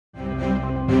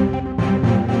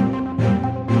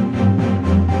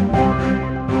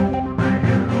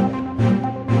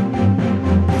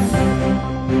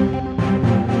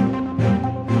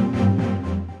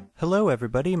Hello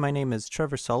everybody, my name is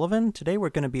Trevor Sullivan. Today we're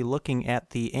going to be looking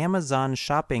at the Amazon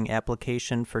shopping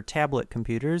application for tablet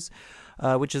computers,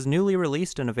 which is newly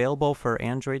released and available for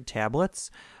Android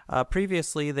tablets.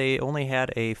 Previously they only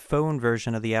had a phone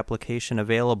version of the application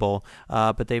available,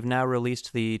 but they've now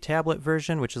released the tablet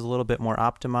version, which is a little bit more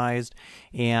optimized,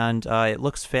 and it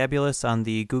looks fabulous on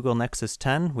the Google Nexus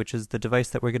 10, which is the device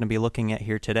that we're going to be looking at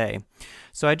here today.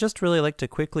 So I'd just really like to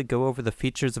quickly go over the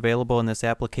features available in this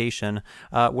application.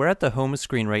 We're at the home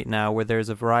screen right now, where there's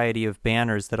a variety of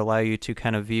banners that allow you to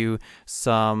kind of view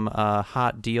some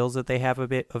hot deals that they have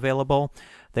available.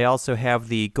 They also have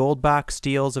the gold box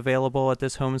deals available at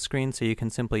this home screen, so you can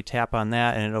simply tap on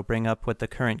that and it'll bring up what the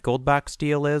current gold box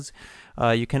deal is.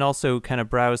 You can also kind of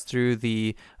browse through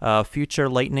the future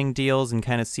lightning deals and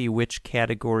kind of see which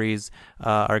categories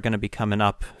are going to be coming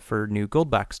up for new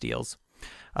gold box deals.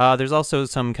 There's also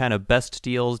some kind of best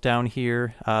deals down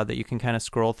here that you can kind of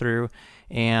scroll through,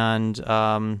 and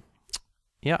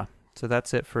yeah, so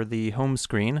that's it for the home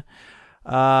screen.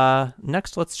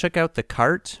 Next, let's check out the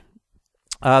cart.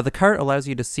 The cart allows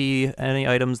you to see any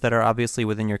items that are obviously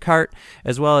within your cart,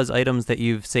 as well as items that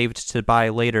you've saved to buy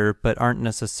later but aren't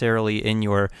necessarily in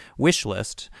your wish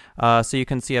list. So you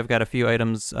can see I've got a few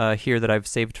items here that I've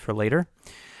saved for later.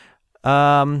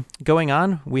 Going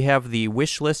on, we have the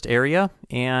wish list area,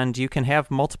 and you can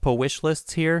have multiple wish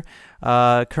lists here.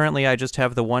 Currently I just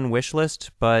have the one wish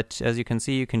list, but as you can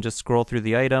see, you can just scroll through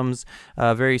the items.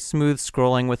 Very smooth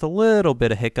scrolling with a little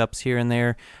bit of hiccups here and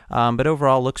there, but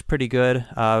overall looks pretty good,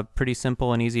 pretty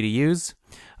simple and easy to use.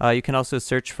 You can also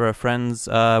search for a friend's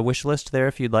wish list there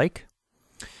if you'd like.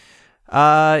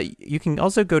 You can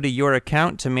also go to your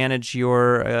account to manage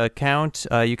your account.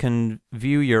 You can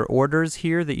view your orders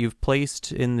here that you've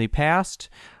placed in the past.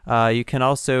 You can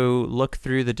also look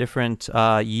through the different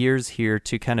years here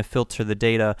to kind of filter the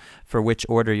data for which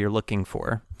order you're looking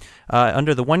for.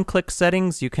 Under the one-click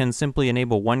settings, you can simply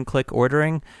enable one-click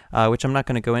ordering, which I'm not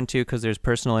going to go into because there's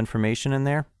personal information in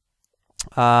there.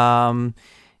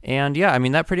 And yeah, I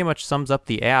mean, that pretty much sums up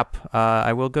the app.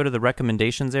 I will go to the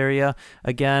recommendations area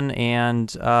again,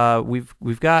 and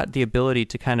we've got the ability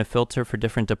to kind of filter for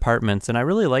different departments, and I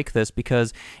really like this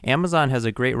because Amazon has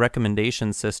a great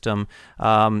recommendation system.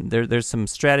 There's some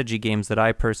strategy games that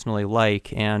I personally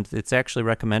like, and it's actually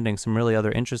recommending some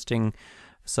interesting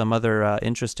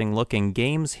looking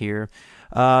games here.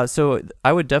 So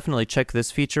I would definitely check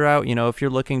this feature out. You know, if you're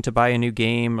looking to buy a new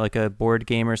game, like a board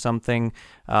game or something,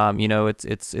 you know,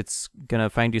 it's gonna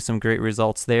find you some great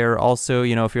results there. Also,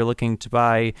 you know, if you're looking to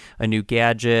buy a new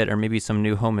gadget or maybe some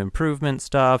new home improvement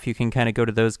stuff, you can kind of go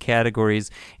to those categories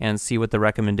and see what the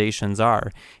recommendations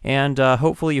are. And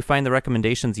hopefully you find the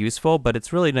recommendations useful, but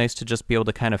it's really nice to just be able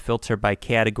to kind of filter by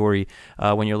category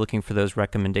when you're looking for those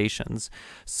recommendations.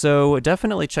 So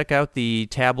definitely check out the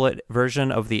tablet version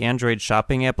of the Android shopping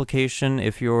application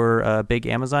if you're a big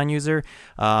Amazon user.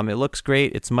 It looks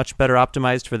great. It's much better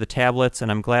optimized for the tablets, and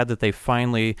I'm glad that they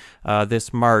finally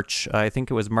this March, I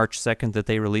think it was March 2nd, that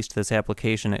they released this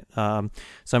application. So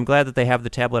I'm glad that they have the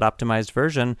tablet optimized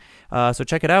version. So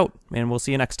check it out, and we'll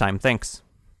see you next time. Thanks.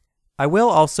 I will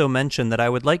also mention that I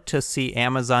would like to see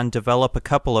Amazon develop a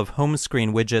couple of home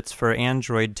screen widgets for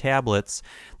Android tablets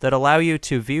that allow you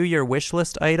to view your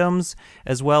wishlist items,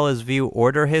 as well as view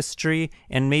order history,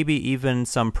 and maybe even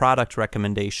some product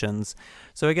recommendations.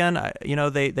 So again, you know,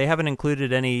 they haven't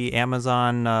included any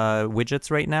Amazon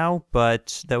widgets right now,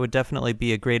 but that would definitely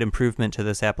be a great improvement to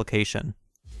this application.